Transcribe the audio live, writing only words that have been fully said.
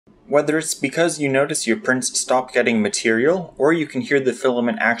Whether it's because you notice your prints stop getting material, or you can hear the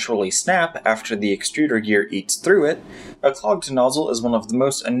filament actually snap after the extruder gear eats through it, a clogged nozzle is one of the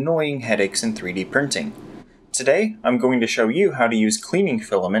most annoying headaches in 3D printing. Today, I'm going to show you how to use cleaning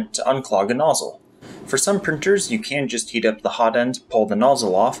filament to unclog a nozzle. For some printers, you can just heat up the hot end, pull the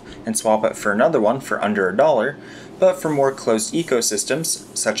nozzle off, and swap it for another one for under $1, but for more closed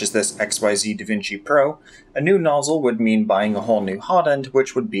ecosystems, such as this XYZ DaVinci Pro, a new nozzle would mean buying a whole new hot end,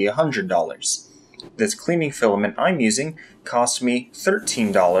 which would be $100. This cleaning filament I'm using cost me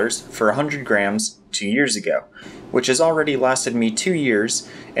 $13 for 100 grams 2 years ago, which has already lasted me 2 years,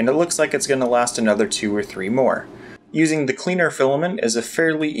 and it looks like it's going to last another 2 or 3 more. Using the cleaner filament is a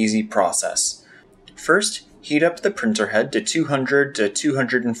fairly easy process. First, heat up the printer head to 200 to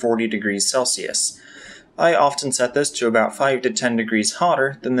 240 degrees Celsius. I often set this to about 5 to 10 degrees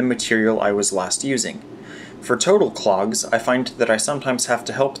hotter than the material I was last using. For total clogs, I find that I sometimes have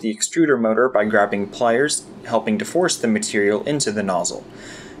to help the extruder motor by grabbing pliers, helping to force the material into the nozzle.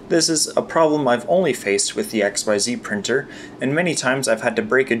 This is a problem I've only faced with the XYZ printer, and many times I've had to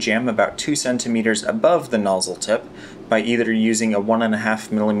break a jam about 2 centimeters above the nozzle tip by either using a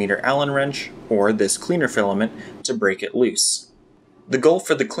 1.5mm Allen wrench or this cleaner filament to break it loose. The goal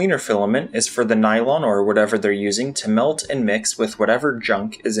for the cleaner filament is for the nylon or whatever they're using to melt and mix with whatever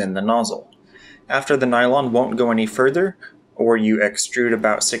junk is in the nozzle. After the nylon won't go any further, or you extrude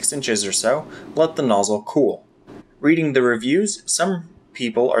about 6 inches or so, let the nozzle cool. Reading the reviews, some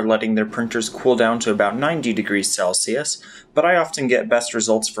people are letting their printers cool down to about 90 degrees Celsius, but I often get best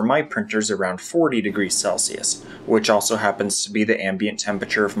results for my printers around 40 degrees Celsius, which also happens to be the ambient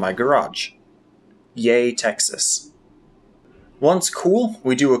temperature of my garage. Yay, Texas. Once cool,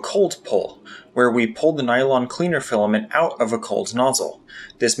 we do a cold pull, where we pull the nylon cleaner filament out of a cold nozzle.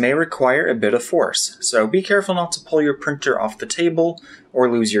 This may require a bit of force, so be careful not to pull your printer off the table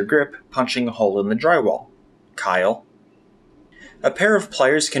or lose your grip punching a hole in the drywall. Kyle. A pair of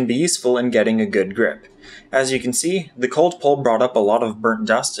pliers can be useful in getting a good grip. As you can see, the cold pull brought up a lot of burnt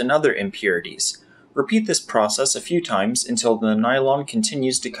dust and other impurities. Repeat this process a few times until the nylon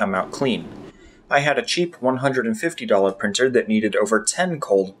continues to come out clean. I had a cheap $150 printer that needed over 10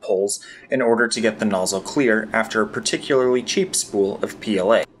 cold pulls in order to get the nozzle clear after a particularly cheap spool of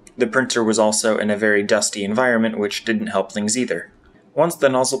PLA. The printer was also in a very dusty environment, which didn't help things either. Once the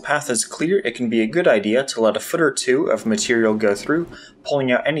nozzle path is clear, it can be a good idea to let a foot or two of material go through, pulling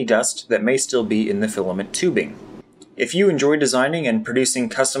out any dust that may still be in the filament tubing. If you enjoy designing and producing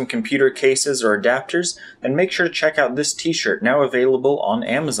custom computer cases or adapters, then make sure to check out this t-shirt, now available on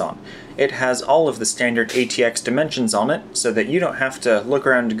Amazon. It has all of the standard ATX dimensions on it, so that you don't have to look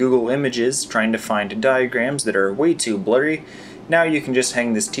around Google Images trying to find diagrams that are way too blurry. Now you can just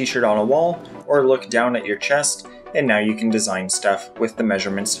hang this t-shirt on a wall, or look down at your chest, and now you can design stuff with the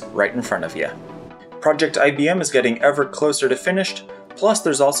measurements right in front of you. Project IBM is getting ever closer to finished. Plus,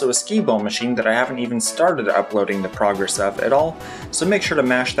 there's also a skee-ball machine that I haven't even started uploading the progress of at all, so make sure to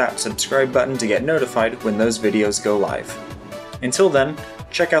mash that subscribe button to get notified when those videos go live. Until then,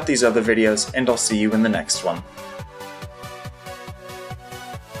 check out these other videos, and I'll see you in the next one.